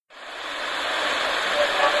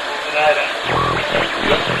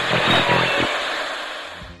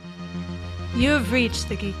You have reached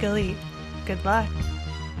the Geek Elite. Good luck.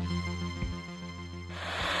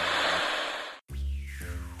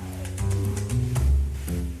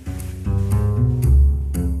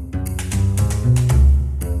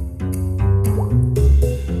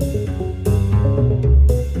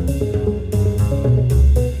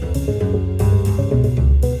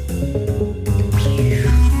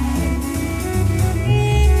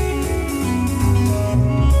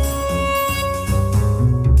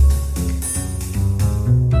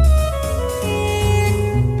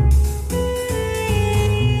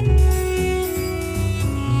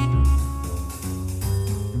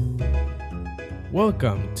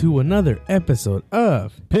 Welcome to another episode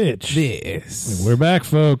of Pitch This. We're back,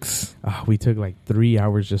 folks. We took like 3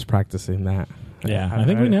 hours just practicing that. Yeah, I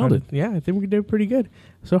think we nailed it. Yeah, I think we did pretty good.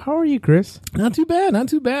 So how are you, Chris? Not too bad, not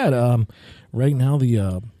too bad. Right now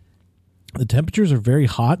the temperatures are very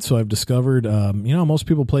hot, so I've discovered, most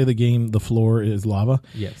people play the game The Floor is Lava.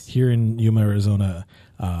 Yes. Here in Yuma, Arizona,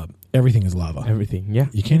 everything is lava. Everything, yeah.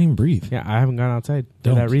 You can't even breathe. Yeah, I haven't gone outside for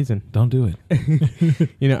Don't. that reason. Don't do it.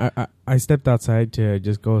 I stepped outside to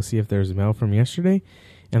just go see if there's mail from yesterday,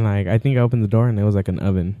 and I think I opened the door and it was like an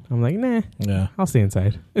oven. I'm like, nah, Yeah. I'll stay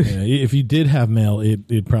inside. Yeah, if you did have mail,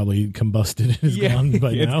 it probably combusted. It's gone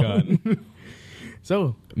by it's now. gone.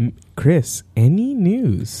 So, Chris, any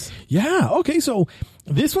news? Yeah. Okay. So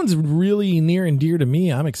this one's really near and dear to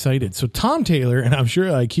me. I'm excited. So Tom Taylor, and I'm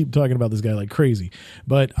sure I keep talking about this guy like crazy,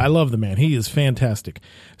 but I love the man. He is fantastic.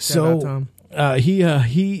 Shout out, Tom.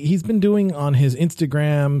 He's been doing on his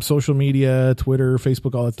Instagram, social media, Twitter,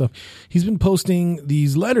 Facebook, all that stuff. He's been posting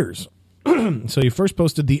these letters. So he first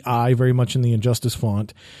posted the I very much in the Injustice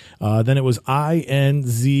font. Then it was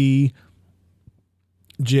INZJSA.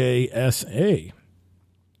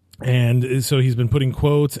 And so he's been putting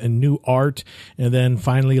quotes and new art. And then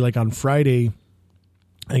finally, like on Friday,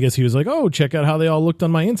 I guess he was like, oh, check out how they all looked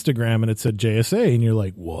on my Instagram. And it said JSA. And you're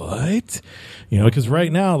like, what? Because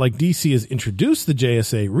right now, like DC has introduced the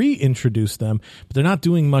JSA, reintroduced them, but they're not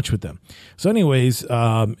doing much with them. So anyways,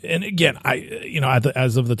 and again,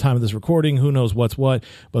 as of the time of this recording, who knows what's what.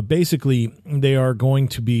 But basically, they are going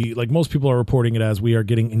to be, like most people are reporting it as, we are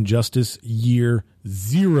getting Injustice Year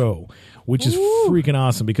 0. Which is freaking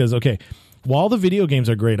awesome because, okay, while the video games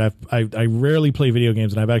are great, I rarely play video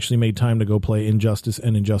games, and I've actually made time to go play Injustice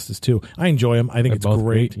and Injustice 2. I enjoy them. I think it's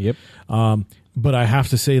great. Yep. But I have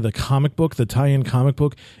to say the comic book, the tie-in comic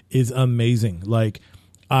book, is amazing. Like,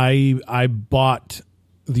 I bought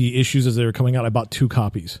the issues as they were coming out. I bought 2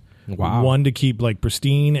 copies. Wow. One to keep like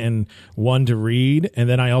pristine and one to read. And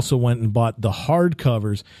then I also went and bought the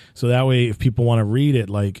hardcovers. So that way, if people want to read it,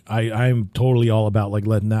 like I'm totally all about like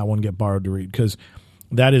letting that one get borrowed to read, because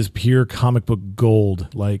that is pure comic book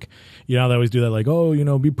gold. Like, they always do that. Like,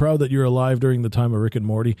 oh, be proud that you're alive during the time of Rick and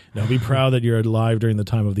Morty. No, be proud that you're alive during the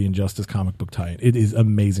time of the Injustice comic book tie-in. It is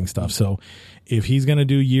amazing stuff. So if he's going to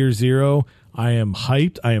do Year 0, I am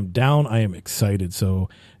hyped. I am down. I am excited. So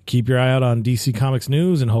keep your eye out on DC Comics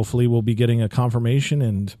News, and hopefully we'll be getting a confirmation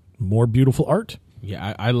and more beautiful art.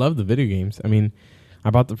 Yeah, I love the video games. I mean, I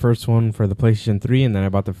bought the first one for the PlayStation 3, and then I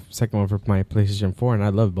bought the second one for my PlayStation 4, and I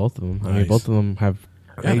love both of them. Nice. I mean, both of them have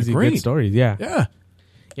crazy good stories. Yeah. Yeah.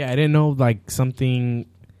 Yeah, I didn't know, like, something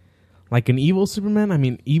like an evil Superman. I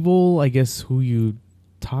mean, evil, I guess, who you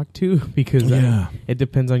talk to, because it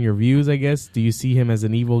depends on your views, I guess. Do you see him as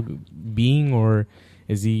an evil being, or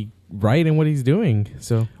is he right in what he's doing?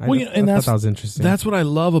 So I thought that was interesting. That's what I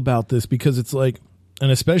love about this, because it's like, and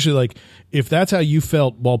especially like if that's how you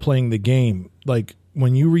felt while playing the game, like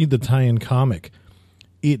when you read the tie-in comic,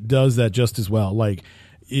 it does that just as well. Like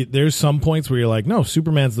there's some points where you're like, no,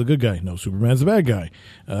 Superman's the good guy. No, Superman's the bad guy.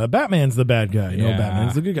 Batman's the bad guy. No,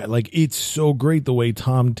 Batman's the good guy. Like, it's so great the way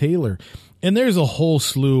Tom Taylor, and there's a whole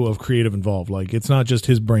slew of creative involved. Like, it's not just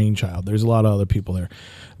his brainchild. There's a lot of other people there.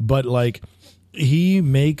 But like, he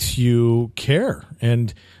makes you care,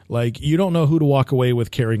 and like, you don't know who to walk away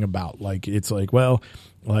with caring about. Like, it's like, well,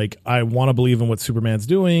 like, I want to believe in what Superman's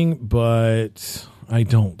doing, but I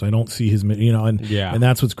don't see his, and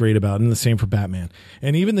that's what's great about it. And the same for Batman.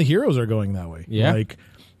 And even the heroes are going that way. Yeah. Like,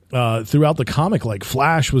 throughout the comic, like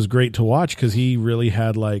Flash was great to watch because he really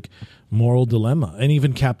had like moral dilemma. And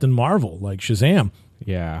even Captain Marvel, like Shazam.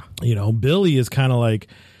 Yeah. Billy is kind of like,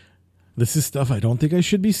 this is stuff I don't think I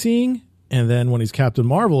should be seeing. And then when he's Captain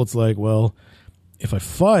Marvel, it's like, well, if I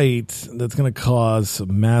fight, that's going to cause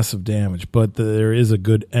some massive damage. But there is a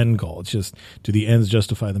good end goal. It's just, do the ends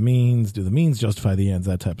justify the means? Do the means justify the ends?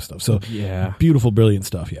 That type of stuff. So, yeah, beautiful, brilliant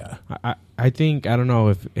stuff. Yeah. I think, I don't know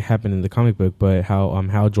if it happened in the comic book, but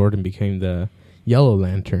how Jordan became the Yellow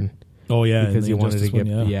Lantern. Oh, yeah. Because he wanted to get,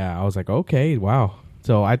 I was like, okay, wow.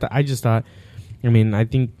 So I just thought, I mean, I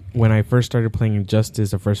think when I first started playing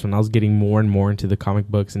Injustice, the first one, I was getting more and more into the comic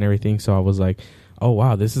books and everything. So I was like, oh,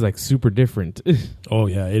 wow, this is like super different. Oh,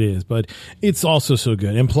 yeah, it is. But it's also so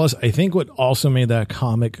good. And plus, I think what also made that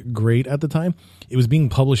comic great at the time, it was being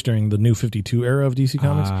published during the New 52 era of DC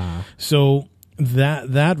Comics. So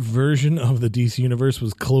that version of the DC universe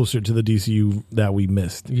was closer to the DCU that we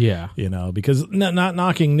missed. Yeah. You know, because not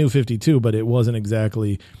knocking New 52, but it wasn't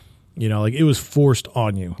exactly, you know, like it was forced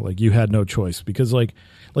on you. Like you had no choice because like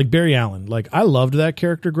Barry Allen, like I loved that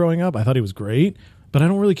character growing up. I thought he was great, but I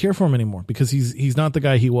don't really care for him anymore because he's not the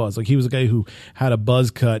guy he was. Like he was a guy who had a buzz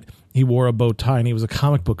cut, he wore a bow tie, and he was a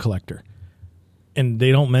comic book collector. And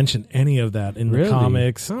they don't mention any of that in the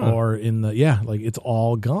comics or in the like it's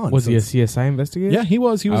all gone. Was he a CSI investigator? Yeah, he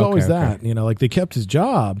was. He was always that. Okay. You know, like they kept his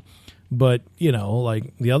job, but you know,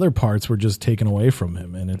 like the other parts were just taken away from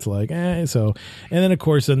him, and it's like, so. And then of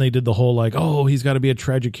course, then they did the whole like, oh, he's got to be a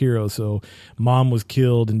tragic hero. So mom was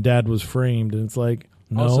killed and dad was framed, and it's like,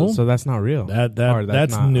 no, so that's not real.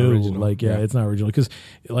 That's new. Original. Like, yeah, it's not original because,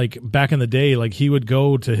 like, back in the day, like he would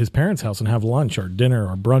go to his parents' house and have lunch or dinner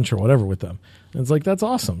or brunch or whatever with them. And it's like that's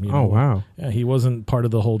awesome. You know? Oh wow! Yeah, he wasn't part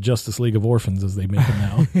of the whole Justice League of Orphans as they make him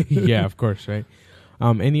now. Yeah, of course, right.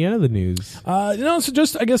 Any other news? So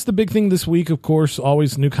just I guess the big thing this week, of course,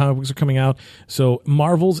 always new comic books are coming out. So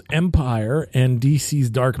Marvel's Empire and DC's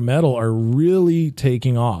Dark Metal are really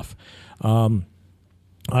taking off.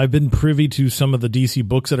 I've been privy to some of the DC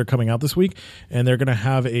books that are coming out this week, and they're going to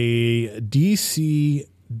have a DC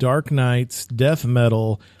Dark Knights Death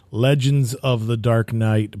Metal Legends of the Dark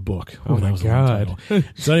Knight book. Oh my God.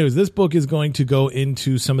 So anyways, this book is going to go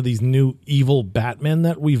into some of these new evil Batmen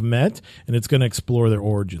that we've met, and it's going to explore their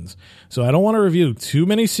origins. So I don't want to review too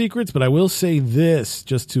many secrets, but I will say this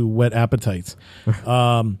just to whet appetites.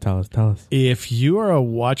 Tell us. If you are a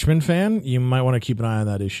Watchmen fan, you might want to keep an eye on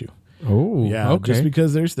that issue. Oh, yeah, okay. Just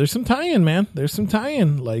because there's some tie-in, man. There's some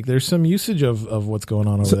tie-in. Like there's some usage of what's going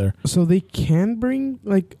on over there. So they can bring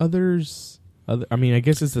like others. I mean, I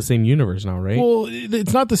guess it's the same universe now, right? Well,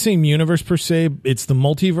 it's not the same universe per se. It's the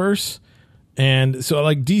multiverse, and so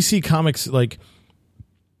like DC Comics, like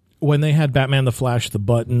when they had Batman, the Flash, the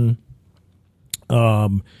Button,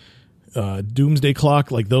 Doomsday Clock,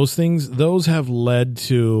 like those things, those have led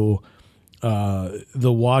to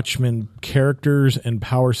the Watchmen characters and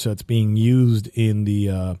power sets being used in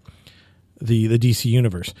the DC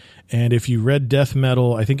universe. And if you read Death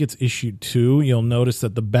Metal, I think it's issue 2, you'll notice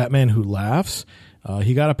that the Batman who laughs,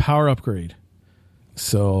 he got a power upgrade.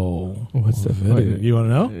 So what's the you want to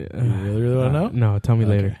know? You really want to know? No, tell me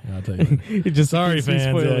later. I'll tell you. Sorry,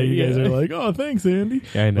 fans. You guys are like, oh, thanks, Andy.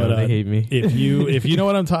 Yeah, I know. But, they hate me. if you know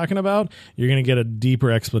what I'm talking about, you're going to get a deeper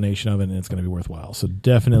explanation of it, and it's going to be worthwhile. So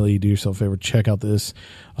definitely do yourself a favor. Check out this.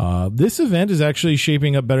 This event is actually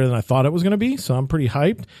shaping up better than I thought it was going to be, so I'm pretty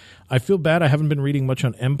hyped. I feel bad I haven't been reading much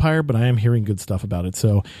on Empire, but I am hearing good stuff about it.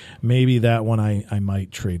 So maybe that one I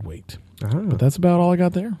might trade weight. But that's about all I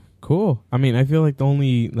got there. Cool. I mean, I feel like the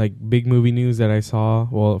only like big movie news that I saw,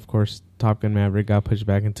 well, of course, Top Gun Maverick got pushed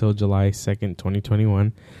back until July 2nd,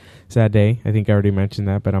 2021. Sad day. I think I already mentioned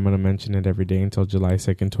that, but I'm going to mention it every day until July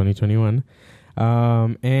 2nd, 2021.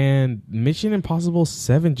 And Mission Impossible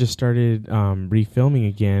 7 just started refilming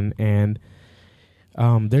again, and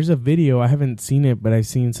there's a video. I haven't seen it, but I've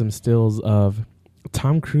seen some stills of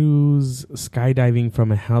Tom Cruise skydiving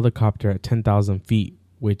from a helicopter at 10,000 feet,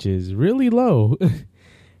 which is really low.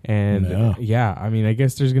 And I mean, I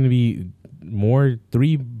guess there's going to be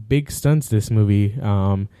 3 big stunts this movie.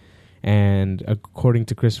 And according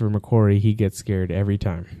to Christopher McQuarrie, he gets scared every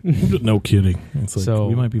time. No kidding. It's like, so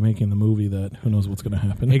we might be making the movie that who knows what's going to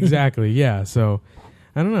happen. Exactly. Yeah. So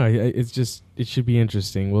I don't know. It should be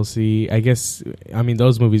interesting. We'll see. I guess, I mean,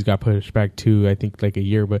 those movies got pushed back too, I think like a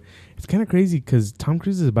year, but it's kind of crazy because Tom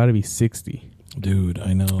Cruise is about to be 60. Dude,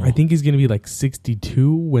 I know. I think he's going to be like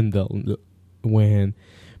 62 when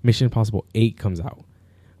Mission Impossible 8 comes out,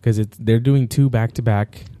 because they're doing 2 back to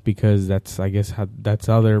back because that's how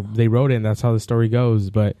they wrote it and that's how the story goes.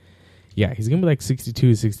 But yeah, he's gonna be like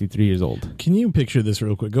 62, 63 years old. Can you picture this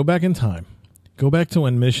real quick? Go back in time. Go back to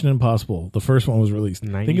when Mission Impossible, the first one, was released.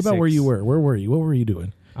 96. Think about where you were. Where were you? What were you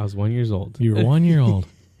doing? I was 1 year old. You were 1 year old.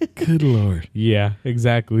 Good Lord. Yeah,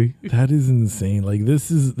 exactly. That is insane. Like this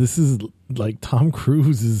is like Tom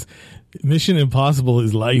Cruise's Mission Impossible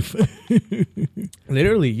is life.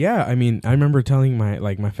 Literally, yeah. I mean, I remember telling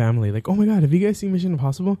my family, like, oh my God, have you guys seen Mission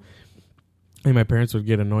Impossible? And my parents would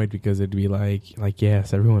get annoyed because it'd be like,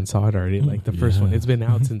 yes, everyone saw it already. Like the first one, it's been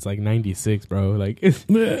out since like 96, bro. Like,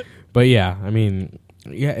 but yeah, I mean,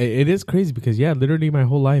 yeah, it is crazy because literally my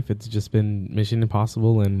whole life it's just been Mission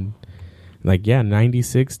Impossible, and Like, yeah,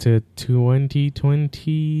 96 to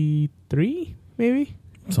 2023, maybe?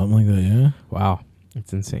 Something like that, yeah. Wow.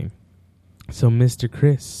 It's insane. So, Mr.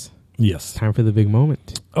 Chris. Yes. Time for the big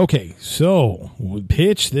moment. Okay, so we'll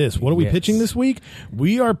pitch this. What are we pitching this week?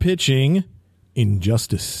 We are pitching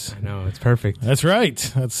Injustice. I know, it's perfect. That's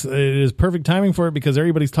right. It is perfect timing for it because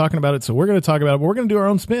everybody's talking about it. So we're going to talk about it, but we're going to do our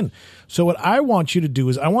own spin. So what I want you to do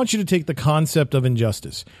is I want you to take the concept of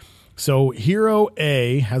injustice. So Hero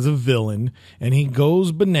A has a villain and he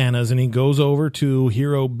goes bananas and he goes over to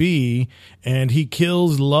Hero B and he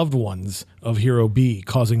kills loved ones of Hero B,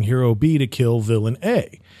 causing Hero B to kill villain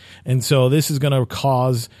A. And so this is going to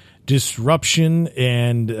cause disruption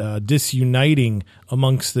and disuniting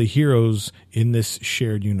amongst the heroes in this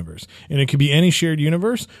shared universe. And it could be any shared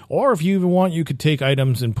universe, or if you even want, you could take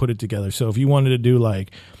items and put it together. So if you wanted to do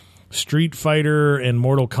like Street Fighter and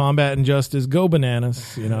Mortal Kombat Injustice, go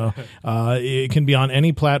bananas. You know, it can be on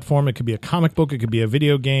any platform. It could be a comic book. It could be a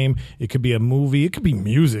video game. It could be a movie. It could be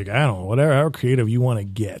music. I don't know, whatever, how creative you want to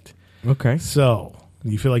get. Okay. So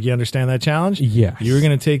you feel like you understand that challenge? Yes. You're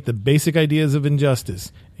going to take the basic ideas of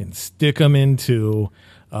Injustice and stick them into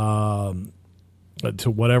to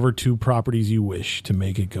whatever two properties you wish to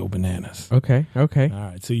make it go bananas. Okay. All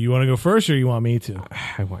right. So you want to go first or you want me to?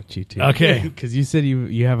 I want you to. Okay. Because you said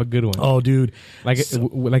you have a good one. Oh, dude. Like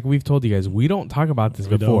like we've told you guys, we don't talk about this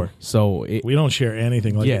before. Don't. So we don't share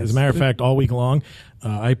anything. Like as a matter of fact, all week long,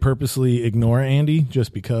 I purposely ignore Andy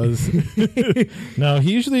just because. No,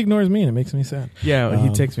 he usually ignores me and it makes me sad. Yeah, he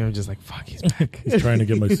texts me. I'm just like, fuck, he's back. He's trying to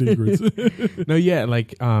get my secrets. No, yeah,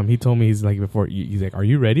 like he told me he's like before. He's like, "Are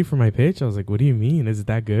you ready for my pitch?" I was like, "What do you mean? Is it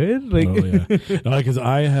that good?" Like, oh yeah, no, because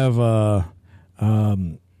I have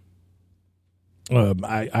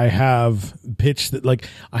I have pitched that. Like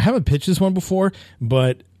I haven't pitched this one before,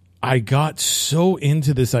 but I got so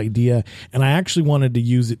into this idea and I actually wanted to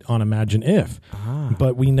use it on Imagine If,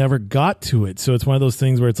 but we never got to it. So it's one of those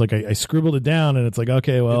things where it's like I scribbled it down and it's like,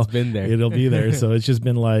 okay, well, it's been there. It'll be there. So it's just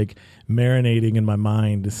been like marinating in my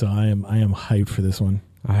mind. So I am hyped for this one.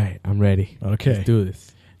 All right, I'm ready. Okay. Let's do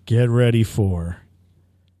this. Get ready for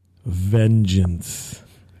Vengeance.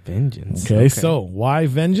 Okay, so why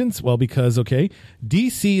Vengeance? Well, because,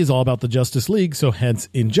 DC is all about the Justice League, so hence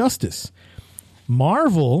Injustice.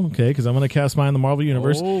 Marvel, because I'm going to cast mine in the Marvel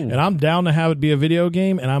Universe, and I'm down to have it be a video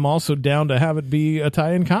game, and I'm also down to have it be a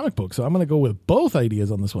tie-in comic book. So I'm going to go with both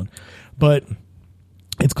ideas on this one. But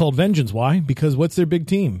it's called Vengeance. Why? Because what's their big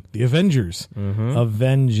team? The Avengers. Of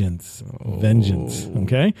Vengeance. Vengeance.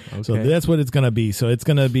 Okay? So that's what it's going to be. So it's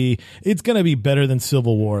going to be better than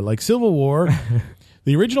Civil War. Like Civil War,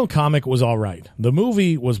 the original comic was all right. The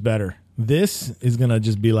movie was better. This is going to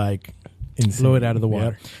just be like insane. Blow it out of the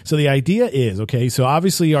water. Yeah. So the idea is, so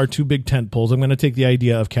obviously our two big tent poles, I'm going to take the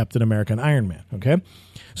idea of Captain America and Iron Man,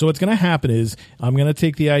 So what's going to happen is I'm going to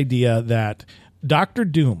take the idea that Dr.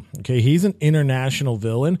 Doom, he's an international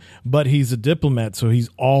villain, but he's a diplomat, so he's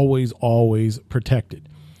always protected.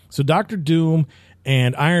 So Dr. Doom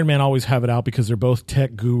and Iron Man always have it out because they're both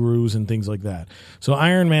tech gurus and things like that. So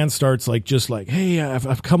Iron Man starts hey,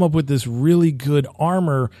 I've come up with this really good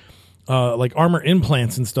armor, like armor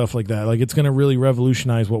implants and stuff like that. Like it's going to really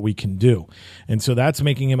revolutionize what we can do. And so that's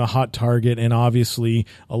making him a hot target. And obviously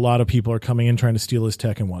a lot of people are coming in trying to steal his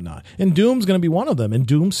tech and whatnot. And Doom's going to be one of them. And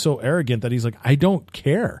Doom's so arrogant that he's like, I don't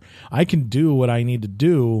care. I can do what I need to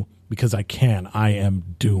do because I can. I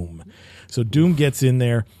am Doom. So Doom gets in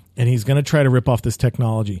there and he's going to try to rip off this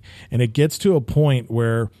technology. And it gets to a point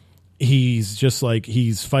where he's just like,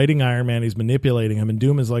 he's fighting Iron Man, he's manipulating him, and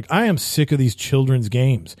Doom is like, I am sick of these children's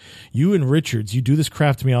games. You and Richards, you do this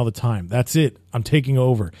crap to me all the time. That's it. I'm taking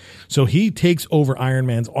over. So he takes over Iron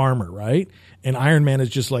Man's armor, right? And Iron Man is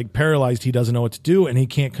just like paralyzed. He doesn't know what to do, and he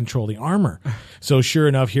can't control the armor. So sure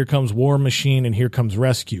enough, here comes War Machine, and here comes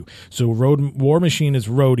Rescue. So War Machine is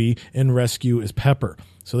Rhodey, and Rescue is Pepper.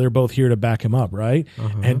 So they're both here to back him up, right?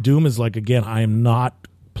 And Doom is like, again, I am not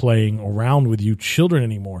playing around with you children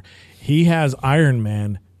anymore. He has Iron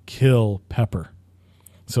Man kill Pepper.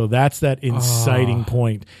 So that's that inciting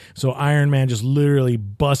point. So Iron Man just literally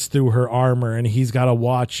busts through her armor, and he's got to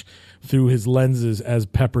watch through his lenses as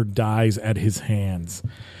Pepper dies at his hands.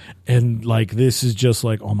 And like, this is just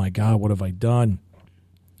like, oh my God, what have I done?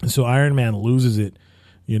 So Iron Man loses it.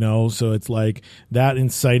 So it's like that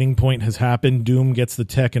inciting point has happened. Doom gets the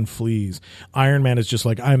tech and flees. Iron Man is just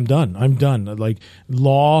like, I'm done. Like,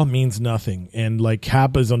 law means nothing. And like,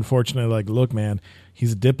 Cap is unfortunately like, look, man,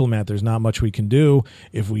 he's a diplomat. There's not much we can do.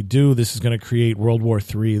 If we do, this is going to create World War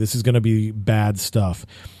III. This is going to be bad stuff.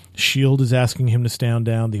 SHIELD is asking him to stand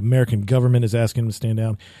down. The American government is asking him to stand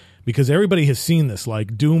down. Because everybody has seen this,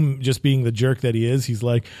 like Doom just being the jerk that he is. He's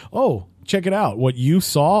like, oh, check it out. What you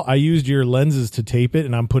saw, I used your lenses to tape it,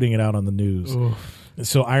 and I'm putting it out on the news. Oof.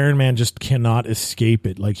 So Iron Man just cannot escape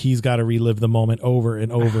it. Like, he's got to relive the moment over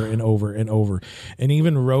and over and over and over. And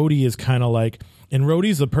even Rhodey is kind of like, and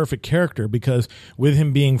Rhodey's the perfect character because with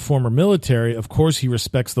him being former military, of course he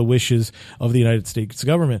respects the wishes of the United States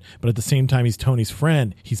government, but at the same time he's Tony's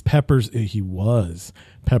friend. He was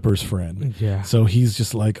Pepper's friend. Yeah. So he's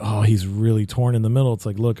just like, oh, he's really torn in the middle. It's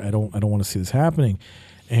like, look, I don't want to see this happening.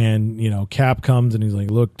 And, Cap comes and he's like,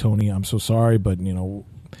 look, Tony, I'm so sorry, but,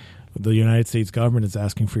 the United States government is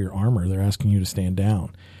asking for your armor. They're asking you to stand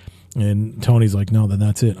down. And Tony's like, no, then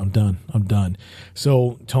that's it. I'm done.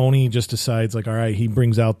 So Tony just decides, like, all right, he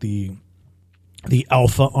brings out the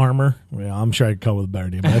Alpha armor. Well, I'm sure I could come up with a better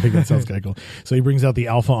name, but I think that sounds kind of cool. So he brings out the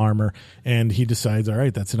Alpha armor, and he decides, all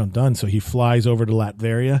right, that's it, I'm done. So he flies over to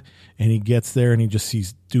Latveria, and he gets there, and he just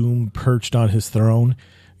sees Doom perched on his throne.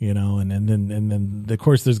 And then of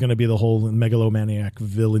course there's going to be the whole megalomaniac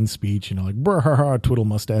villain speech, like twiddle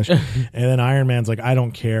mustache, and then Iron Man's like, I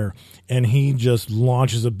don't care, and he just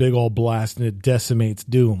launches a big old blast and it decimates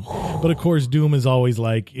Doom. But of course Doom is always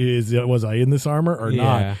like, was I in this armor or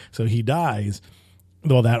not? So he dies.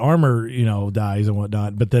 Well, that armor, dies and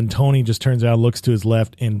whatnot. But then Tony just turns around, looks to his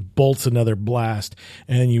left, and bolts another blast.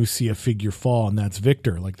 And you see a figure fall, and that's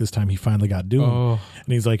Victor. Like, this time he finally got Doom. Oh. And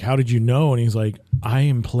he's like, how did you know? And he's like, I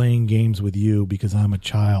am playing games with you because I'm a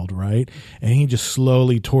child, right? And he just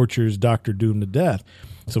slowly tortures Dr. Doom to death.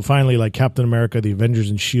 So finally, like, Captain America, the Avengers,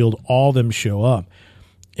 and S.H.I.E.L.D., all of them show up.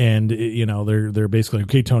 And, they're basically,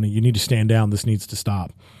 okay, Tony, you need to stand down. This needs to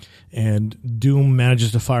stop. And Doom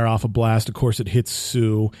manages to fire off a blast. Of course, it hits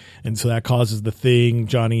Sue, and so that causes the Thing,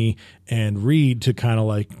 Johnny, and Reed to kind of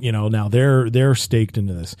like, now they're staked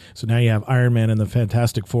into this. So now you have Iron Man and the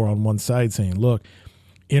Fantastic Four on one side saying, look,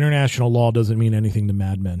 international law doesn't mean anything to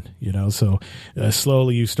madmen, So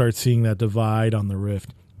slowly you start seeing that divide on the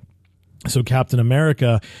rift. So Captain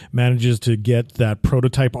America manages to get that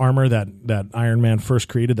prototype armor that Iron Man first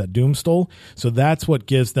created, that Doom stole. So that's what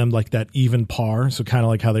gives them like that even par. So kind of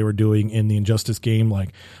like how they were doing in the Injustice game, like,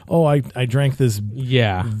 oh, I drank this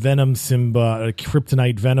Venom Simba,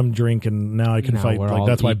 kryptonite Venom drink, and now I can fight. Like,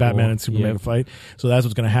 that's why Batman and Superman fight. So that's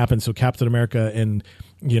what's going to happen. So Captain America and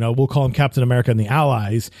we'll call him Captain America and the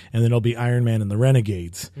Allies, and then it'll be Iron Man and the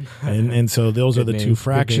Renegades. and so those are the two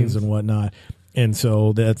fractions and whatnot. And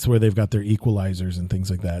so that's where they've got their equalizers and things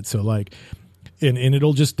like that. So like, and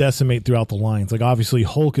it'll just decimate throughout the lines. Like, obviously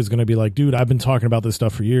Hulk is going to be like, dude, I've been talking about this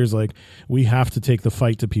stuff for years. Like, we have to take the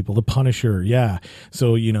fight to people. The Punisher. Yeah.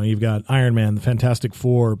 So, you've got Iron Man, the Fantastic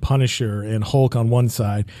Four, Punisher, and Hulk on one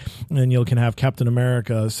side. And then you can have Captain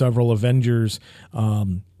America, several Avengers,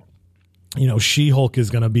 She-Hulk is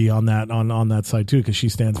going to be on that side too, because she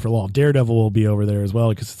stands for law. Daredevil will be over there as well,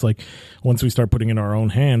 because it's like, once we start putting it in our own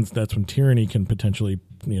hands, that's when tyranny can potentially,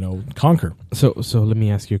 conquer. So let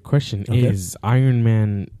me ask you a question. Okay. Is Iron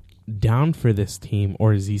Man down for this team,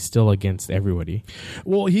 or is he still against everybody?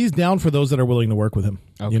 Well, he's down for those that are willing to work with him.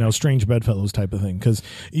 Okay. Strange bedfellows type of thing. Because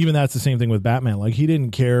even that's the same thing with Batman. Like, he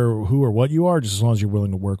didn't care who or what you are, just as long as you're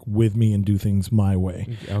willing to work with me and do things my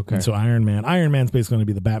way. Okay. And so Iron Man's basically going to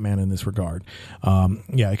be the Batman in this regard.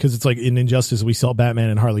 Because it's like in Injustice, we saw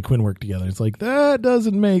Batman and Harley Quinn work together. It's like, that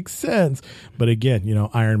doesn't make sense. But again,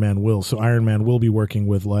 Iron Man will. So Iron Man will be working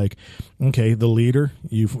with, like, okay, the leader,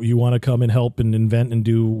 you want to come and help and invent and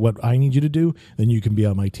do what I need you to do, then you can be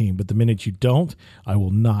on my team. But the minute you don't, I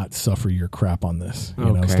will not suffer your crap on this.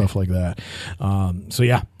 Stuff like that.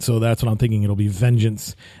 So that's what I'm thinking. It'll be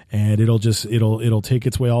vengeance, and it'll take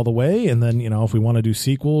its way all the way. And then, if we want to do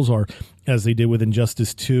sequels, or as they did with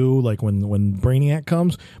Injustice 2, like when Brainiac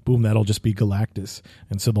comes, boom, that'll just be Galactus.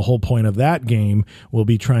 And so the whole point of that game will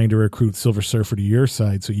be trying to recruit Silver Surfer to your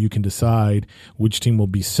side, so you can decide which team will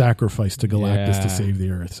be sacrificed to Galactus to save the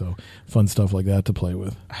Earth. So fun stuff like that to play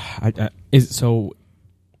with.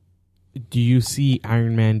 Do you see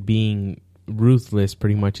Iron Man being ruthless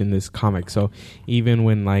pretty much in this comic? So even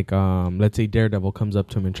when, like, let's say Daredevil comes up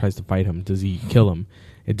to him and tries to fight him, does he kill him?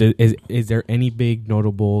 Is there any big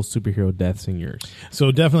notable superhero deaths in yours?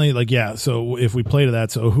 So definitely, like, so if we play to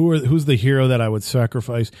that, so who's the hero that I would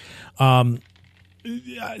sacrifice? So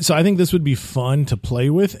I think this would be fun to play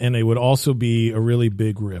with, and it would also be a really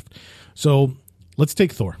big rift. So let's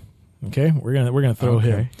take Thor. Okay, we're gonna throw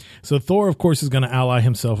him. So Thor, of course, is going to ally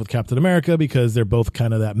himself with Captain America, because they're both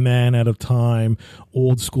kind of that man out of time,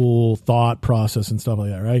 old school thought process and stuff like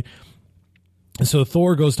that, right? So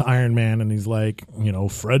Thor goes to Iron Man and he's like,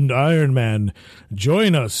 friend Iron Man,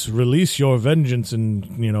 join us, release your vengeance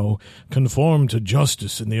and, conform to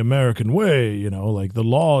justice in the American way. Like the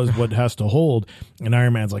law is what has to hold. And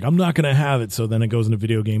Iron Man's like, I'm not going to have it. So then it goes into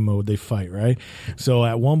video game mode. They fight, right? So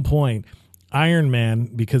at one point, Iron Man,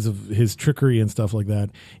 because of his trickery and stuff like that,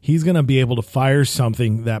 he's going to be able to fire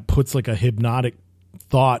something that puts like a hypnotic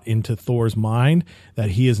thought into Thor's mind that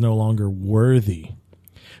he is no longer worthy.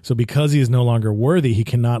 So because he is no longer worthy, he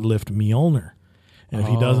cannot lift Mjolnir. And if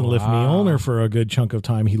he doesn't lift Mjolnir for a good chunk of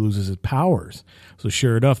time, he loses his powers. So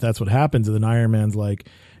sure enough, that's what happens. And then Iron Man's like,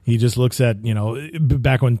 he just looks at,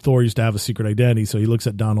 back when Thor used to have a secret identity. So he looks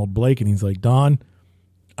at Donald Blake and he's like, Don,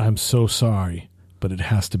 I'm so sorry, but it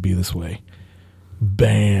has to be this way.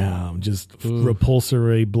 Bam. Just repulsor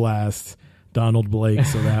ray blast Donald Blake.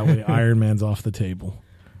 So that way Iron Man's off the table.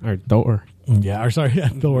 Or Thor. Yeah, Thor's off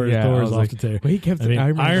the table. Well, he kept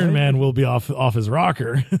Iron Man will be off his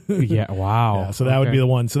rocker. Yeah, wow. Yeah, so that would be the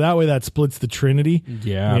one. So that way that splits the Trinity.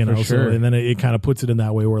 Yeah, for sure. So, and then it kind of puts it in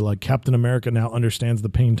that way where like Captain America now understands the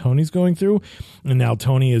pain Tony's going through, and now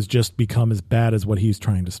Tony has just become as bad as what he's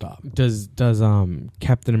trying to stop. Does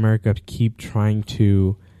Captain America keep trying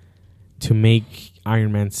to make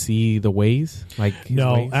Iron Man see the ways?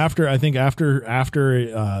 No, after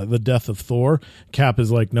the death of Thor, Cap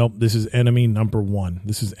is like, nope, this is enemy number one.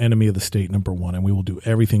 This is enemy of the state number one, and we will do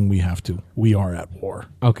everything we have to. We are at war.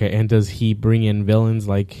 Okay, and does he bring in villains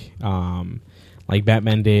like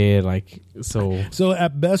Batman did? So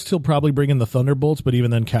at best, he'll probably bring in the Thunderbolts, but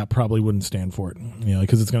even then, Cap probably wouldn't stand for it.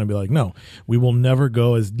 Because it's going to be like, no, we will never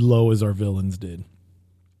go as low as our villains did.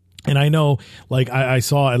 And I know, I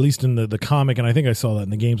saw, at least in the comic, and I think I saw that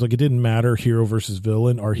in the games, it didn't matter hero versus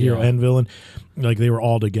villain or hero and villain. They were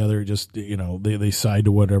all together, just, they side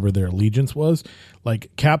to whatever their allegiance was.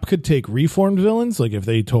 Cap could take reformed villains, if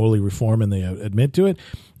they totally reform and they admit to it,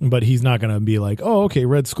 but he's not going to be like, oh, okay,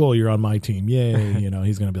 Red Skull, you're on my team. Yay.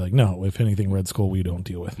 He's going to be like, no, if anything, Red Skull we don't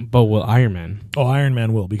deal with. But will Iron Man? Oh, Iron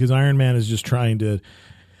Man will, because Iron Man is just trying to...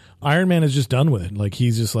 Iron Man is just done with it.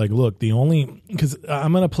 He's just like, look, because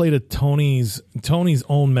I'm going to play to Tony's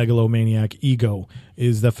own megalomaniac ego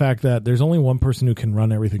is the fact that there's only one person who can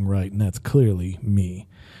run everything right, and that's clearly me.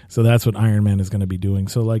 So that's what Iron Man is going to be doing.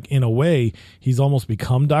 So in a way, he's almost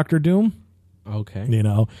become Dr. Doom. Okay.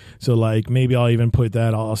 So maybe I'll even put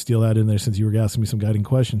that, I'll steal that in there since you were asking me some guiding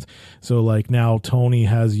questions. So now Tony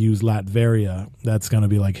has used Latveria. That's going to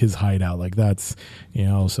be his hideout. That's,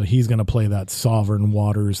 so he's going to play that sovereign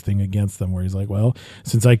waters thing against them where he's like, well,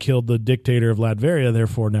 since I killed the dictator of Latveria,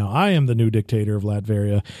 therefore now I am the new dictator of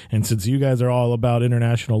Latveria. And since you guys are all about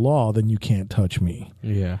international law, then you can't touch me.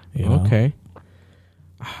 Yeah. Okay.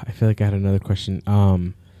 I feel like I had another question.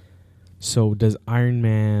 So does Iron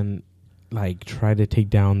Man try to take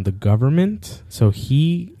down the government? So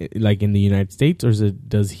he in the United States, or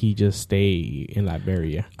does he just stay in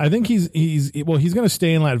Latveria? I think he's going to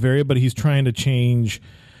stay in Latveria, but he's trying to change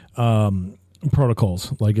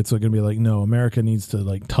protocols. It's going to be no, America needs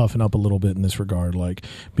to toughen up a little bit in this regard.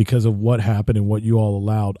 Because of what happened and what you all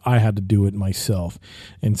allowed, I had to do it myself.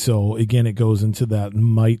 And so again, it goes into that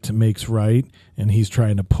might makes right. And he's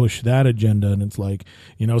trying to push that agenda. And it's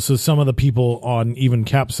so some of the people on even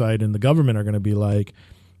Cap's side and the government are going to be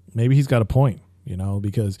maybe he's got a point,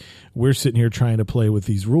 because we're sitting here trying to play with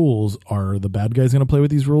these rules. Are the bad guys going to play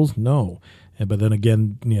with these rules? No. But then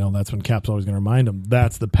again, that's when Cap's always going to remind him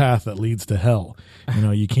that's the path that leads to hell.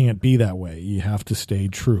 You can't be that way. You have to stay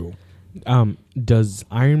true. Does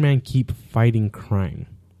Iron Man keep fighting crime?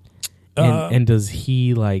 And does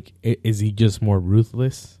he is he just more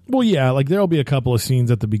ruthless? Well, yeah, there'll be a couple of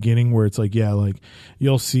scenes at the beginning where it's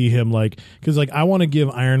you'll see him because I want to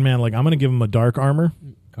give Iron Man I'm going to give him a dark armor.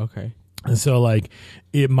 Okay. And so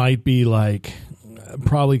it might be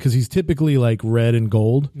probably because he's typically red and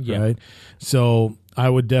gold, right? So I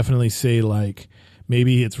would definitely say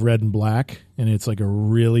maybe it's red and black, and it's a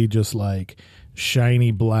really just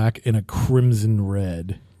shiny black and a crimson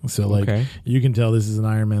red. So you can tell this is an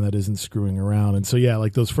Iron Man that isn't screwing around. And so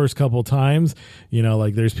those first couple of times,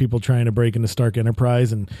 there's people trying to break into Stark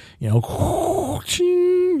Enterprise, and he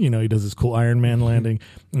does this cool Iron Man landing,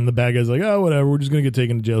 and the bad guy's oh, whatever, we're just gonna get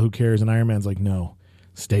taken to jail, who cares? And Iron Man's no,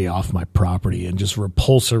 stay off my property, and just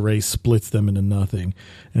repulsor ray splits them into nothing.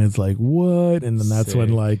 And it's what? And then that's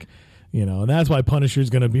when and that's why Punisher's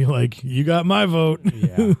gonna be you got my vote.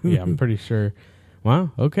 Yeah, I'm pretty sure.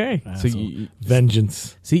 Wow. Okay. So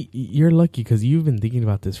vengeance. See, you're lucky because you've been thinking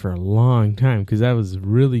about this for a long time, because that was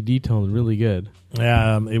really detailed and really good.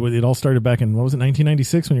 Yeah. It all started back in, what was it,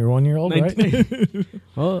 1996 when you were 1 year old, right?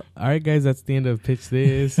 Well, all right, guys. That's the end of Pitch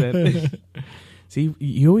This. See,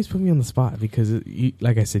 you always put me on the spot because,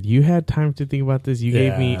 like I said, you had time to think about this. You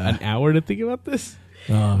gave me an hour to think about this.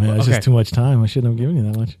 Oh, man, that's just too much time. I shouldn't have given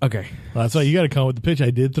you that much. Okay. Well, that's why you got to come up with the pitch.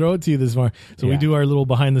 I did throw it to you this morning. So we do our little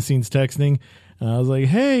behind-the-scenes texting. I was like,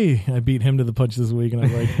 hey, I beat him to the punch this week. And I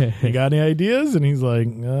was like, you got any ideas? And he's like,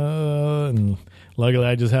 and luckily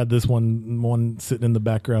I just had this one sitting in the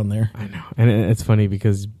background there. I know. And it's funny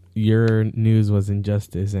because your news was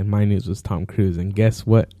Injustice and my news was Tom Cruise. And guess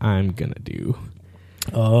what I'm going to do?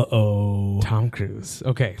 Uh-oh. Tom Cruise.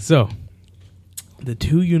 Okay, so the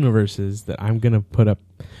two universes that I'm going to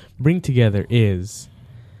bring together is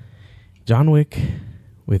John Wick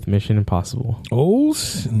with Mission Impossible. Oh,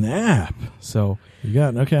 snap. So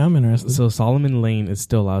okay, I'm interested. So Solomon Lane is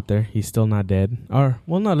still out there. He's still not dead.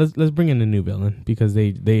 Let's bring in a new villain because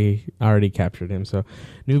they already captured him. So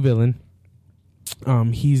new villain.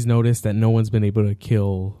 He's noticed that no one's been able to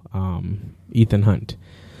kill Ethan Hunt.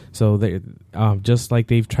 So they just like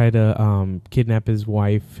they've tried to kidnap his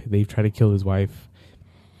wife, they've tried to kill his wife.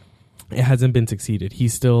 It hasn't been succeeded.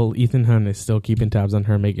 Ethan Hunt is still keeping tabs on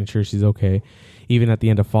her, making sure she's okay. Even at the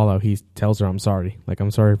end of Fallout, he tells her, I'm sorry. Like,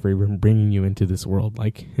 I'm sorry for even bringing you into this world,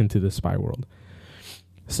 like into the spy world.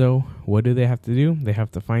 So what do they have to do? They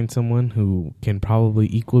have to find someone who can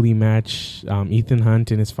probably equally match Ethan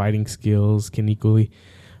Hunt in his fighting skills, can equally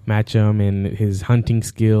match him in his hunting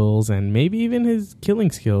skills, and maybe even his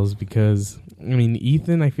killing skills. Because, I mean,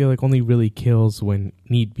 Ethan, I feel like only really kills when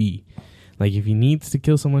need be. Like, if he needs to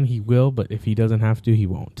kill someone, he will, but if he doesn't have to, he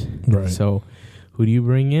won't. Right. So, who do you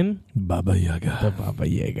bring in? Baba Yaga. The Baba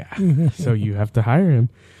Yaga. So, you have to hire him.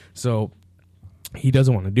 So, he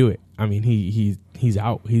doesn't want to do it. I mean, he's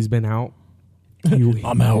out. He's been out.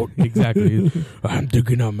 I'm out. Exactly. I'm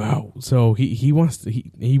thinking I'm out. So, he wants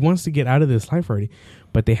to get out of this life already,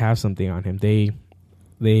 but they have something on him. They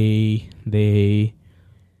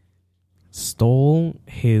stole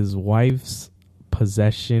his wife's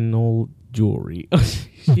possessional jewelry.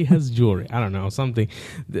 She has jewelry. I don't know, something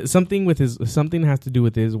has to do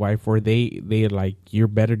with his wife, or they like, you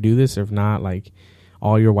better do this, or if not, like,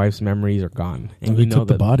 all your wife's memories are gone. And they took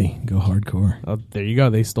the body. Go hardcore. Oh, there you go.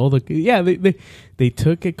 They stole they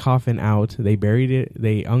took a coffin out, they buried it,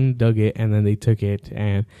 they undug it, and then they took it,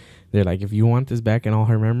 and they're like, if you want this back and all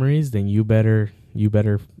her memories, then you better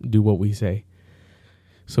do what we say.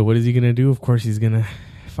 So what is he gonna do? Of course, he's gonna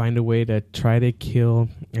find a way to try to kill.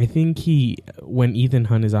 I think when Ethan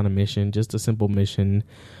Hunt is on a mission, just a simple mission,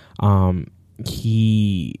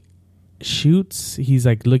 he shoots. He's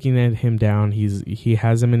like looking at him down. He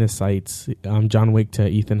has him in his sights. John Wick to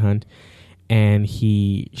Ethan Hunt, and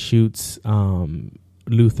he shoots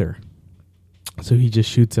Luther. So he just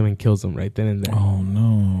shoots him and kills him right then and there. Oh,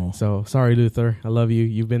 no. So, sorry, Luther. I love you.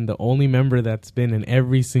 You've been the only member that's been in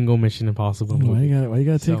every single Mission Impossible movie. Why you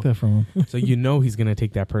gotta take that from him? So you know he's going to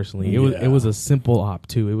take that personally. It was a simple op,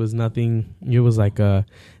 too. It was nothing. It was like a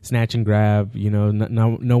snatch and grab. You know,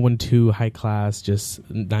 no one too high class. Just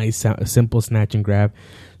nice, simple snatch and grab.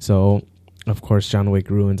 So, of course, John Wick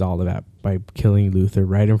ruins all of that by killing Luther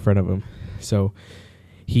right in front of him. So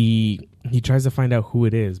he tries to find out who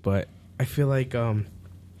it is, but I feel like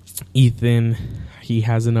Ethan, he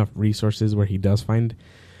has enough resources where he does find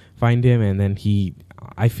him, and then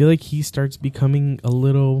I feel like he starts becoming a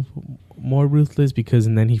little more ruthless,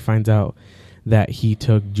 and then he finds out that he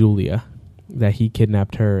took Julia, that he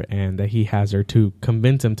kidnapped her, and that he has her to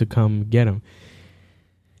convince him to come get him.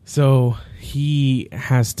 So he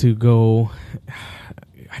has to go.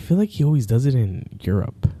 I feel like he always does it in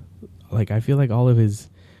Europe. Like, I feel like all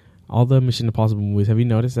the Mission Impossible movies, have you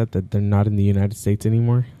noticed that they're not in the United States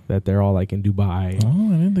anymore? That they're all like in Dubai.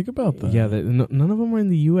 Oh, I didn't think about that. Yeah, none of them are in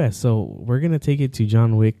the U.S. So we're going to take it to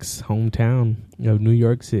John Wick's hometown of New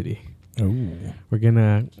York City. Oh. We're going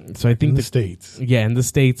to... So I think in the States. Yeah, in the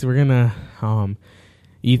States. We're going to...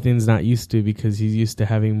 Ethan's not used to, because he's used to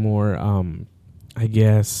having more, I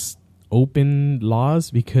guess, open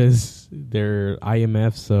laws, because they're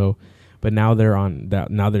IMF, so... But now they're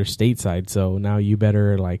stateside, so now you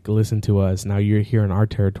better like listen to us. Now you're here in our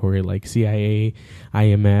territory, like CIA,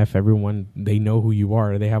 IMF, everyone, they know who you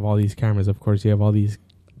are. They have all these cameras. Of course, you have all these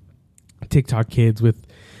TikTok kids with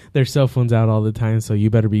their cell phones out all the time, so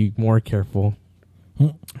you better be more careful.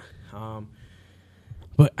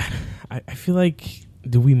 But I feel like,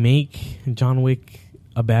 do we make John Wick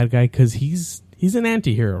a bad guy? Because he's an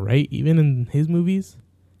anti-hero, right? Even in his movies?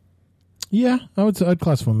 Yeah, I'd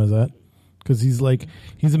classify him as that. Because he's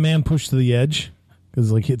a man pushed to the edge,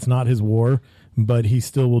 because like it's not his war, but he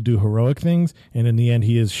still will do heroic things, and in the end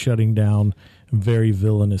he is shutting down very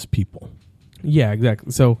villainous people. Yeah,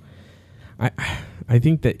 exactly. So I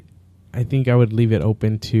think I would leave it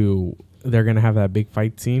open to they're gonna have that big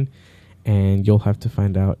fight scene, and you'll have to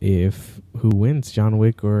find out who wins, John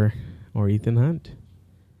Wick or Ethan Hunt.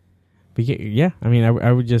 But yeah, I mean,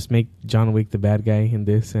 I would just make John Wick the bad guy in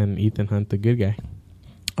this and Ethan Hunt the good guy.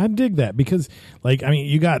 I dig that because, like, I mean,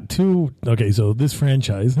 you got two. Okay, so this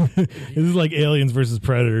franchise, this is like Aliens versus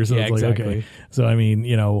Predator. So yeah, it's like, exactly. okay. So, I mean,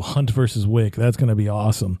 Hunt versus Wick, that's going to be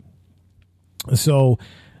awesome. So,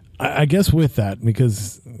 I guess with that,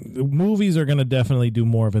 because movies are going to definitely do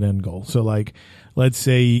more of an end goal. So, like, let's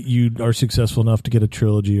say you are successful enough to get a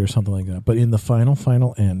trilogy or something like that. But in the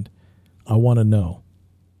final end, I want to know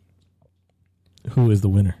who is the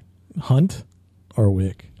winner, Hunt or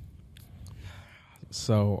Wick?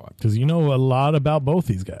 So, because you know a lot about both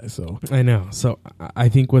these guys, so I know. So I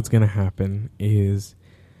think what's gonna happen is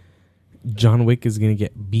John Wick is gonna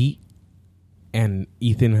get beat, and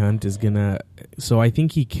Ethan Hunt is gonna. So I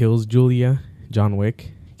think he kills Julia. John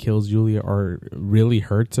Wick kills Julia, or really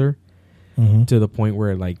hurts her to the point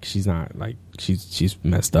where like she's not like she's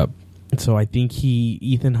messed up. So I think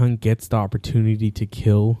Ethan Hunt gets the opportunity to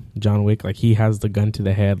kill John Wick. Like he has the gun to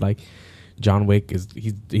the head. Like John Wick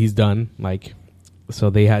he's done. Like. So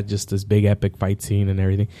they had just this big epic fight scene and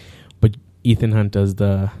everything, but Ethan Hunt does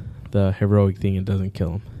the heroic thing and doesn't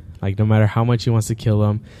kill him. Like no matter how much he wants to kill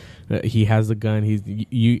him, he has the gun. He's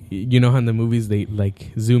you know how in the movies they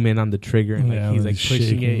like zoom in on the trigger and like he's like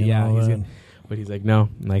pushing it. Yeah, but he's like no,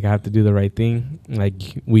 like I have to do the right thing.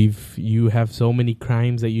 Like you have so many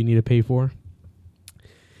crimes that you need to pay for,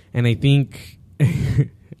 and I think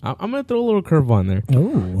I'm gonna throw a little curve on there.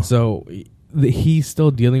 Oh, so. He's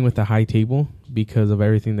still dealing with the high table because of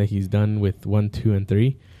everything that he's done with 1, 2, and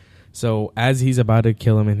 3. So as he's about to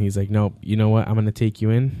kill him, and he's like, "Nope, you know what? I'm gonna take you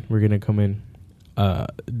in. We're gonna come in."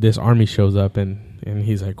 This army shows up, and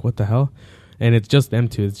he's like, "What the hell?" And it's just them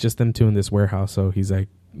two. It's just them two in this warehouse. So he's like,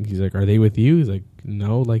 "Are they with you?" He's like,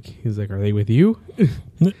 "No." Like he's like, "Are they with you?"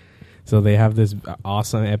 So they have this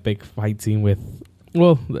awesome epic fight scene with,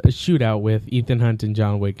 a shootout with Ethan Hunt and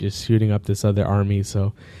John Wick just shooting up this other army.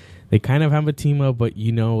 So. They kind of have a team up, but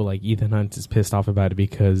like Ethan Hunt is pissed off about it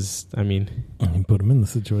because I mean, put him in the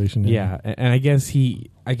situation. Yeah, and I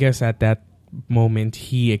guess at that moment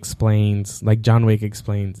he explains, like John Wick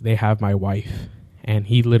explains, they have my wife, and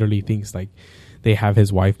he literally thinks like they have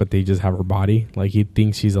his wife, but they just have her body. Like he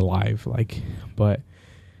thinks she's alive. Like, but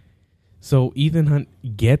so Ethan Hunt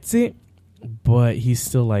gets it, but he's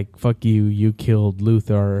still like, "Fuck you! You killed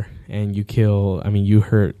Luthor, and you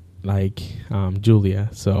hurt." Like Julia,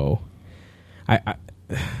 so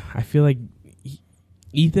I feel like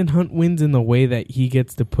Ethan Hunt wins in the way that he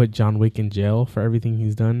gets to put John Wick in jail for everything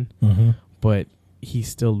he's done, but he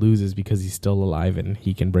still loses because he's still alive and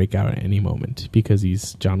he can break out at any moment because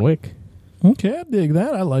he's John Wick. Okay, I dig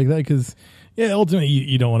that. I like that because ultimately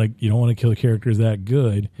you don't want to kill characters that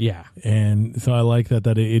good. Yeah, and so I like that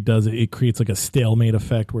it creates like a stalemate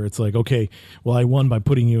effect where it's like, okay, well I won by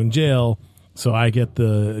putting you in jail. So I get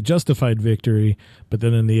the justified victory, but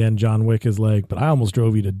then in the end, John Wick is like, but I almost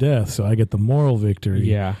drove you to death, so I get the moral victory.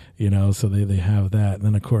 Yeah. So they have that. And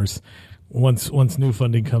then, of course, once new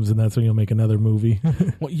funding comes in, that's when you'll make another movie.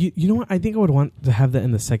 Well, you know what? I think I would want to have that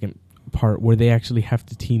in the second part where they actually have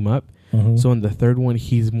to team up. So in the third one,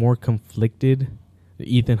 he's more conflicted.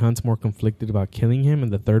 Ethan Hunt's more conflicted about killing him in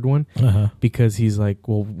the third one because he's like,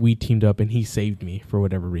 well, we teamed up and he saved me for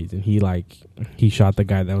whatever reason. He shot the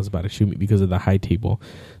guy that was about to shoot me because of the high table.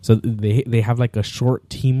 So they have like a short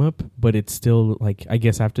team up, but it's still like, I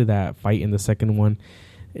guess after that fight in the second one,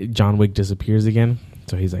 John Wick disappears again.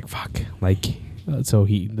 So he's like, fuck. Like, so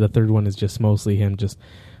the third one is just mostly him just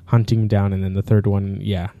hunting him down. And then the third one,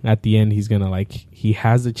 at the end, he's going to he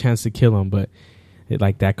has a chance to kill him, but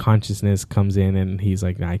like that consciousness comes in and he's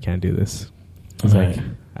like, nah, I can't do this. It's like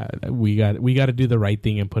we got to do the right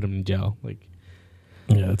thing and put him in jail. Like,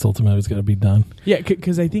 yeah, it's ultimately it's got to be done. Yeah,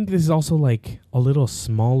 because I think this is also like a little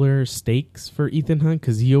smaller stakes for Ethan Hunt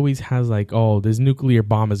because he always has like, oh, this nuclear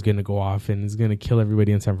bomb is going to go off and it's going to kill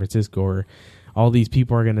everybody in San Francisco, or all these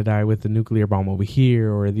people are going to die with the nuclear bomb over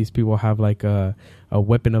here, or these people have like a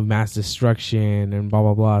weapon of mass destruction and blah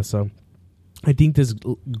blah blah. So I think this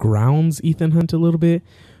grounds Ethan Hunt a little bit,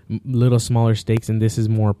 little smaller stakes, and this is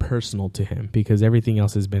more personal to him because everything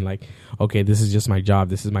else has been like, okay, this is just my job,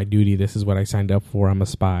 this is my duty, this is what I signed up for, I'm a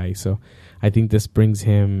spy. So I think this brings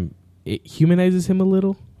him, it humanizes him a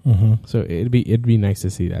little. So it'd be nice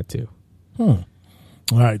to see that too. All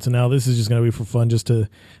right, so now this is just going to be for fun,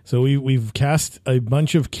 so we've cast a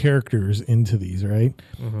bunch of characters into these, right?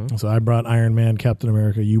 So I brought Iron Man, Captain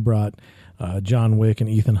America, you brought John Wick and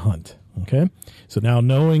Ethan Hunt. Okay, so now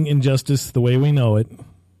knowing Injustice the way we know it,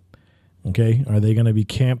 okay, are they going to be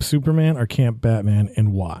Camp Superman or Camp Batman,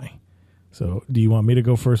 and why? So, do you want me to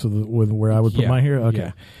go first with where I would put mine here? Okay.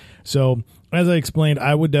 Yeah. So, as I explained,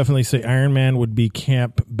 I would definitely say Iron Man would be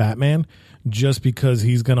Camp Batman, just because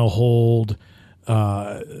he's going to hold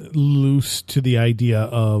loose to the idea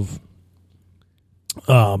of,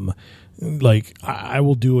 like, I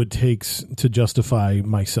will do what it takes to justify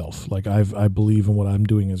myself. Like, I believe in what I'm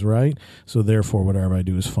doing is right, so therefore whatever I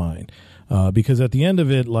do is fine. Because at the end of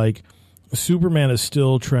it, like, Superman is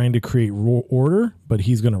still trying to create order, but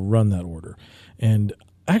he's going to run that order. And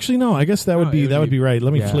actually, no, I guess that would be right.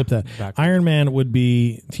 Let me flip that. Backwards. Iron Man would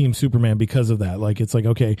be Team Superman because of that. Like, it's like,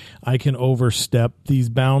 okay, I can overstep these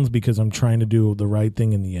bounds because I'm trying to do the right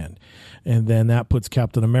thing in the end. And then that puts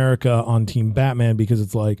Captain America on Team Batman because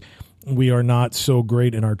it's like, we are not so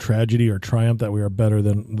great in our tragedy or triumph that we are better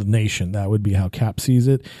than the nation. That would be how Cap sees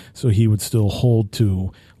it. So he would still hold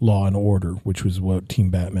to law and order, which was what Team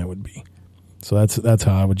Batman would be. So that's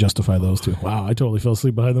how I would justify those two. Wow, I totally fell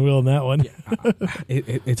asleep behind the wheel on that one.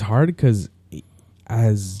 It's hard because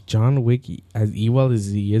as John Wick, as evil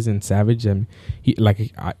as he is and savage, and he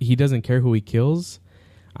doesn't care who he kills.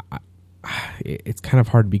 It's kind of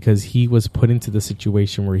hard because he was put into the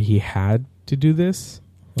situation where he had to do this.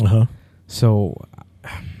 So,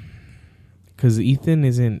 because Ethan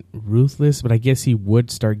isn't ruthless, but I guess he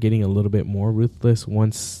would start getting a little bit more ruthless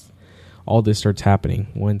once all this starts happening.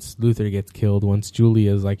 Once Luthor gets killed, once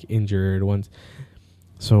Julia's like injured,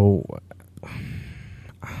 so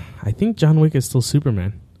I think John Wick is still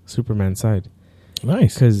Superman's side.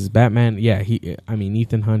 Nice. Because Batman,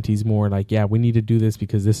 Ethan Hunt, he's more like, we need to do this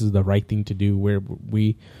because this is the right thing to do.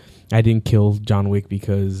 I didn't kill John Wick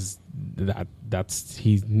because that's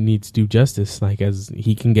he needs to do justice. Like, as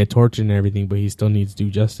he can get tortured and everything, but he still needs to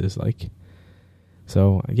do justice. Like,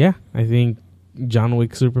 so I think John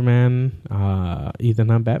Wick, Superman, Ethan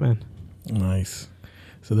Hunt, Batman. Nice.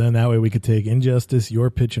 So then that way we could take Injustice, your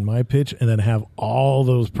pitch, and my pitch, and then have all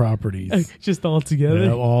those properties just all together.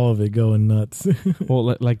 Have all of it going nuts.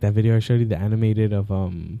 Well, like that video I showed you, the animated of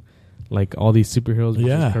like all these superheroes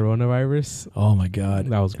versus coronavirus. Oh my god,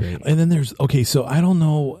 that was great. And then there's so I don't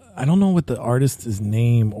know what the artist's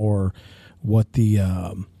name or what the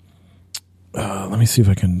let me see if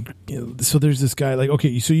I can. So there's this guy, like,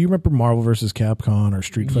 okay, so you remember Marvel versus Capcom or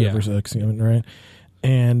Street Fighter versus X-Men, right?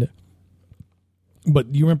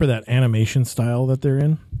 But you remember that animation style that they're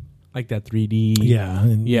in, like that 3D. Yeah,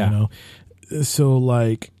 and, you know, so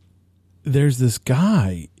like, there's this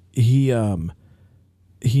guy. He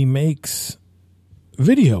makes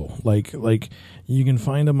video, like you can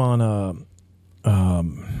find him on oh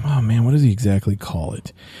man, what does he exactly call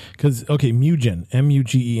it? Because Mugen,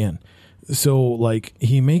 Mugen. So like,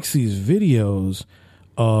 he makes these videos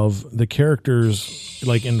of the characters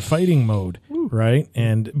like in fighting mode, right?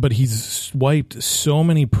 But he's swiped so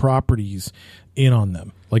many properties in on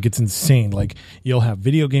them. Like, it's insane. Like, you'll have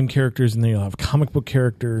video game characters and then you'll have comic book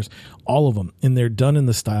characters, all of them. And they're done in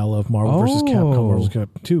the style of Marvel versus Capcom, Marvel vs.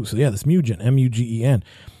 Capcom 2. So this Mugen, Mugen.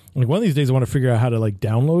 Like, one of these days I want to figure out how to like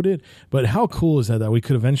download it. But how cool is that we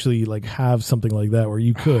could eventually like have something like that where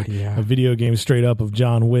you could a video game straight up of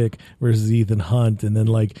John Wick versus Ethan Hunt, and then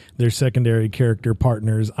like their secondary character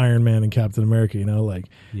partners, Iron Man and Captain America, you know, like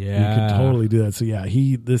you could totally do that. So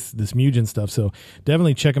this Mugen stuff. So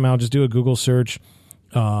definitely check him out. Just do a Google search.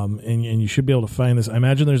 And you should be able to find this. I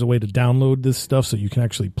imagine there's a way to download this stuff so you can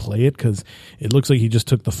actually play it, because it looks like he just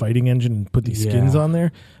took the fighting engine and put these skins on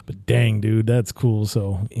there. But dang, dude, that's cool.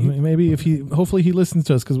 So maybe hopefully he listens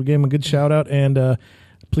to us, because we gave him a good shout out, and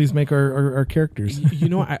please make our characters. You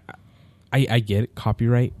know, I get it,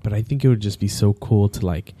 copyright, but I think it would just be so cool to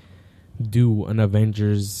like do an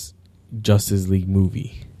Avengers Justice League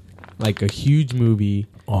movie, like a huge movie.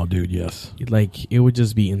 Oh, dude, yes. Like, it would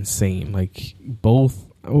just be insane. Like, both.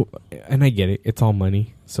 Oh, and I get it. It's all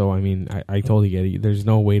money. So, I mean, I totally get it. There's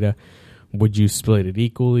no way to. Would you split it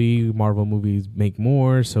equally? Marvel movies make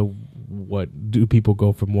more. So, what do people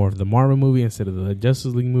go for more of the Marvel movie instead of the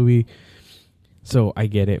Justice League movie? So, I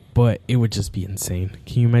get it. But it would just be insane.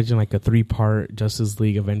 Can you imagine like a 3-part Justice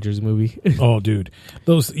League Avengers movie? Oh, dude.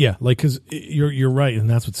 Those, like, because you're right. And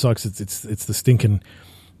that's what sucks. It's the stinking.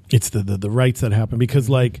 It's the rights that happen, because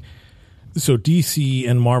like, so DC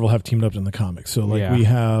and Marvel have teamed up in the comics. So like we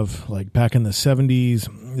have, like, back in the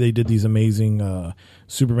 70s, they did these amazing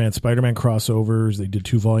Superman Spider-Man crossovers. They did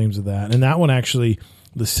 2 volumes of that, and that one actually,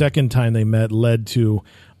 the second time they met, led to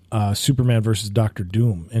Superman versus Dr.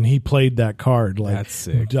 Doom, and he played that card. Like, that's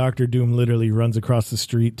sick. Dr. Doom literally runs across the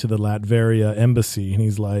street to the Latveria embassy, and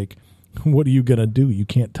he's like, what are you gonna do? You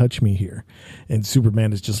can't touch me here. And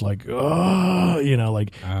Superman is just like, oh, you know,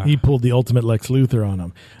 like he pulled the ultimate Lex Luthor on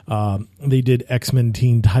him. They did X-Men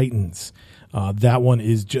Teen Titans. That one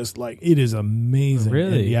is just like, it is amazing.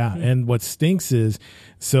 Really? And, yeah. And what stinks is,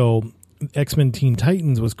 so X-Men Teen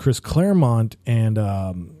Titans was Chris Claremont and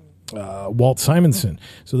Walt Simonson.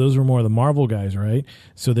 So those were more of the Marvel guys, right?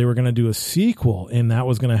 So they were going to do a sequel, and that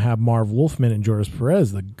was going to have Marv Wolfman and Joris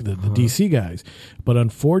Perez, the DC guys. But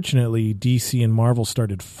unfortunately, DC and Marvel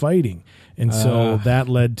started fighting. And so that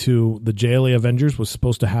led to the JLA Avengers was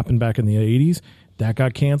supposed to happen back in the 80s. That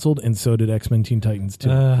got canceled, and so did X-Men Teen Titans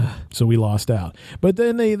too. So we lost out. But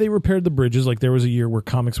then they repaired the bridges. Like, there was a year where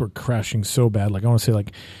comics were crashing so bad. Like, I want to say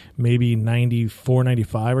like maybe 94,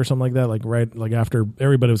 95 or something like that. Like right, like after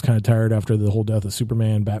everybody was kind of tired after the whole death of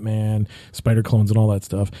Superman, Batman, Spider clones, and all that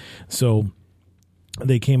stuff. So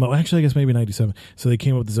they came up. Actually, I guess maybe 97. So they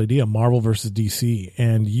came up with this idea: Marvel versus DC,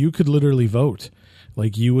 and you could literally vote.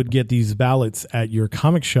 Like, you would get these ballots at your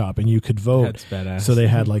comic shop and you could vote. That's badass. So they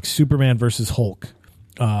had like Superman versus Hulk,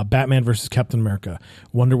 Batman versus Captain America,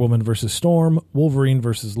 Wonder Woman versus Storm, Wolverine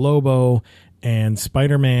versus Lobo, and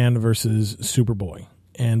Spider-Man versus Superboy.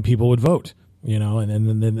 And people would vote, you know,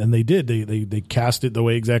 and they did. They cast it the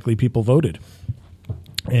way exactly people voted.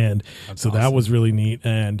 And that's awesome. That was really neat.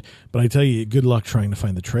 But I tell you, good luck trying to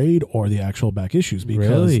find the trade or the actual back issues,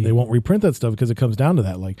 because they won't reprint that stuff, because it comes down to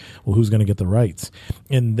that. Like, well, who's going to get the rights?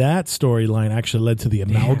 And that storyline actually led to the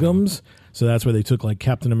amalgams. So that's where they took like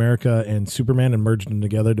Captain America and Superman and merged them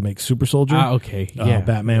together to make Super Soldier.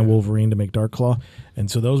 Batman, Wolverine to make Darkclaw. And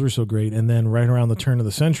so those were so great. And then right around the turn of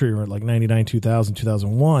the century, or like 99, 2000,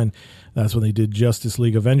 2001, that's when they did Justice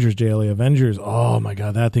League Avengers, JLA Avengers. Oh my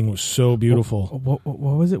God, that thing was so beautiful. What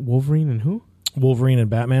was it? Wolverine and who? Wolverine and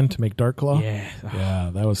Batman to make Darkclaw. Yeah,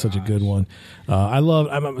 that was such a good one.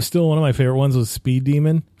 I'm still, one of my favorite ones was Speed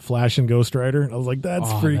Demon, Flash and Ghost Rider. I was like, that's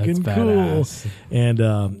freaking cool.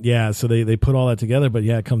 And so they put all that together. But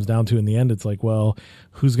yeah, it comes down to, in the end, it's like, well,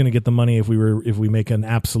 who's going to get the money if we make an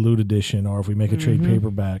absolute edition, or if we make a trade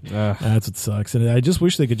paperback? That's what sucks. And I just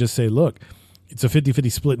wish they could just say, look, it's a 50-50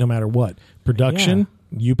 split no matter what. Production,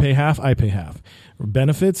 you pay half, I pay half.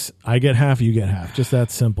 Benefits, I get half, you get half. Just that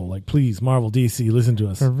simple. Like, please, Marvel, DC, listen to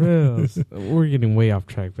us. For real. We're getting way off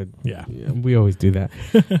track, but yeah, we always do that.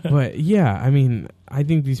 But yeah, I mean, I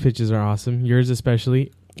think these pitches are awesome. Yours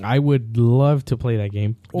especially. I would love to play that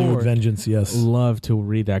game. Or Vengeance, yes. Love to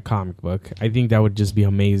read that comic book. I think that would just be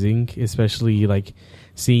amazing, especially like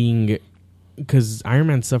seeing... Because Iron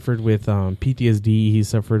Man suffered with PTSD, he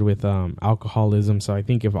suffered with alcoholism. So I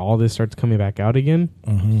think if all this starts coming back out again,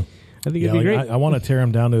 I think it'd be great. I want to tear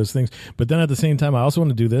him down to his things. But then at the same time, I also want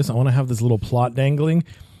to do this. I want to have this little plot dangling.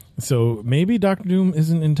 So maybe Doctor Doom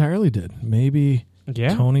isn't entirely dead. Maybe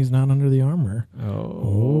Tony's not under the armor.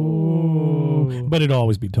 Oh. But it'll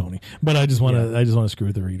always be Tony. But I just want to screw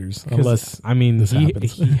with the readers. Unless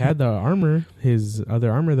he had the armor, his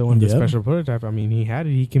other armor, the one, the special prototype. I mean, he had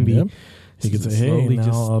it. He can be... He could say, "Hey,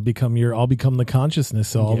 now I'll become the consciousness."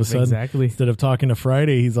 So all of a sudden, instead of talking to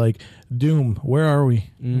Friday, he's like, "Doom, where are we?"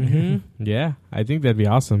 Mm-hmm. Yeah, I think that'd be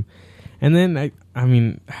awesome. And then I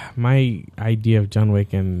mean, my idea of John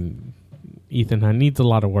Wick and Ethan Hunt needs a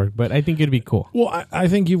lot of work, but I think it'd be cool. Well, I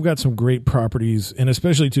think you've got some great properties, and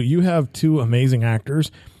especially too, you have two amazing actors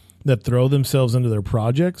that throw themselves into their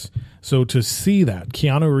projects. So to see that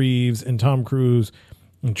Keanu Reeves and Tom Cruise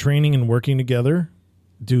and training and working together.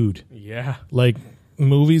 Dude, like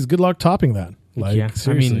movies. Good luck topping that. Like,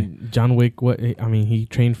 seriously. I mean, John Wick. He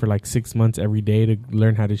trained for like 6 months every day to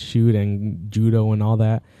learn how to shoot and judo and all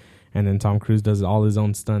that. And then Tom Cruise does all his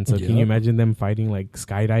own stunts. So can you imagine them fighting like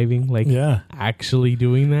skydiving? Like, actually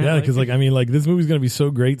doing that? Yeah, because this movie's gonna be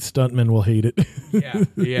so great, stuntmen will hate it.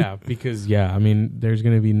 Because there's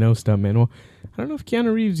gonna be no stuntmen. Well, I don't know if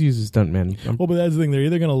Keanu Reeves uses stuntmen. Well, but that's the thing. They're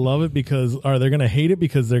either going to love it or they're going to hate it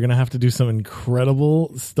because they're going to have to do some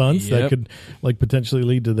incredible stunts that could like potentially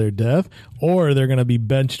lead to their death, or they're going to be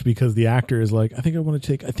benched because the actor is like, I think I want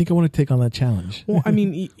to take on that challenge. Well, I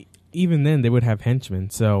mean, even then they would have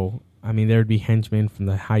henchmen. So, I mean, there would be henchmen from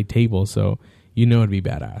the high table. So, you know, it'd be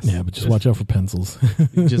badass. Yeah, but just watch out for pencils.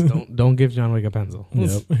 Just don't give John Wick a pencil.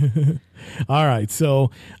 Yep. All right, so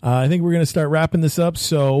I think we're going to start wrapping this up.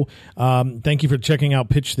 So thank you for checking out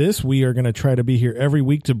Pitch This. We are going to try to be here every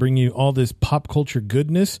week to bring you all this pop culture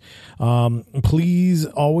goodness. Please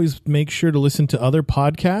always make sure to listen to other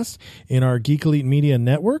podcasts in our Geek Elite Media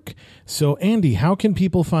Network. So, Andy, how can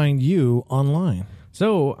people find you online?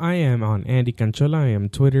 So I am on Andy Canchola. I am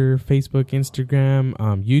Twitter, Facebook, Instagram,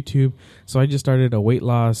 YouTube. So I just started a weight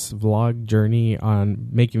loss vlog journey on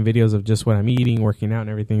making videos of just what I'm eating, working out and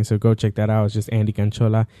everything. So go check that out. It's just Andy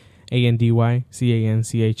Canchola,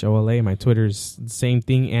 ANDYCANCHOLA. My Twitter's the same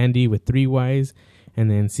thing, Andy with 3 Y's. and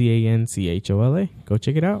then CANCHOLA. Go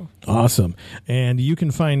check it out. Awesome. And you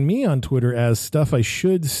can find me on Twitter as Stuff I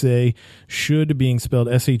Should Say, should being spelled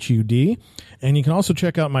SHUD. And you can also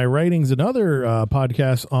check out my writings and other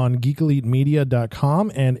podcasts on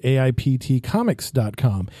geekelitemedia.com and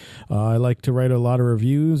AIPTcomics.com. I like to write a lot of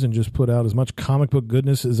reviews and just put out as much comic book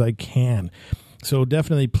goodness as I can. So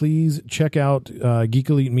definitely please check out Geek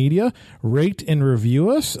Elite Media, rate and review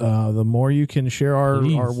us. The more you can share our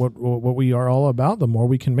what we are all about, the more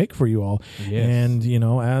we can make for you all. Yes. And, you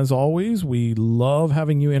know, as always, we love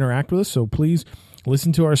having you interact with us. So please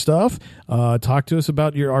listen to our stuff, talk to us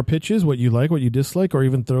about our pitches, what you like, what you dislike, or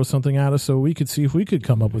even throw something at us so we could see if we could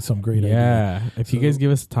come up with some great idea. Yeah, if you guys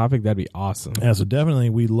give us a topic, that'd be awesome. Yeah, so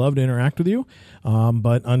definitely, we'd love to interact with you.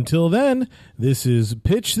 But until then, this is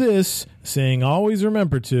Pitch This, saying always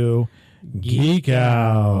remember to geek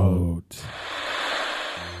out.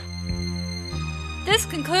 This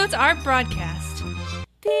concludes our broadcast.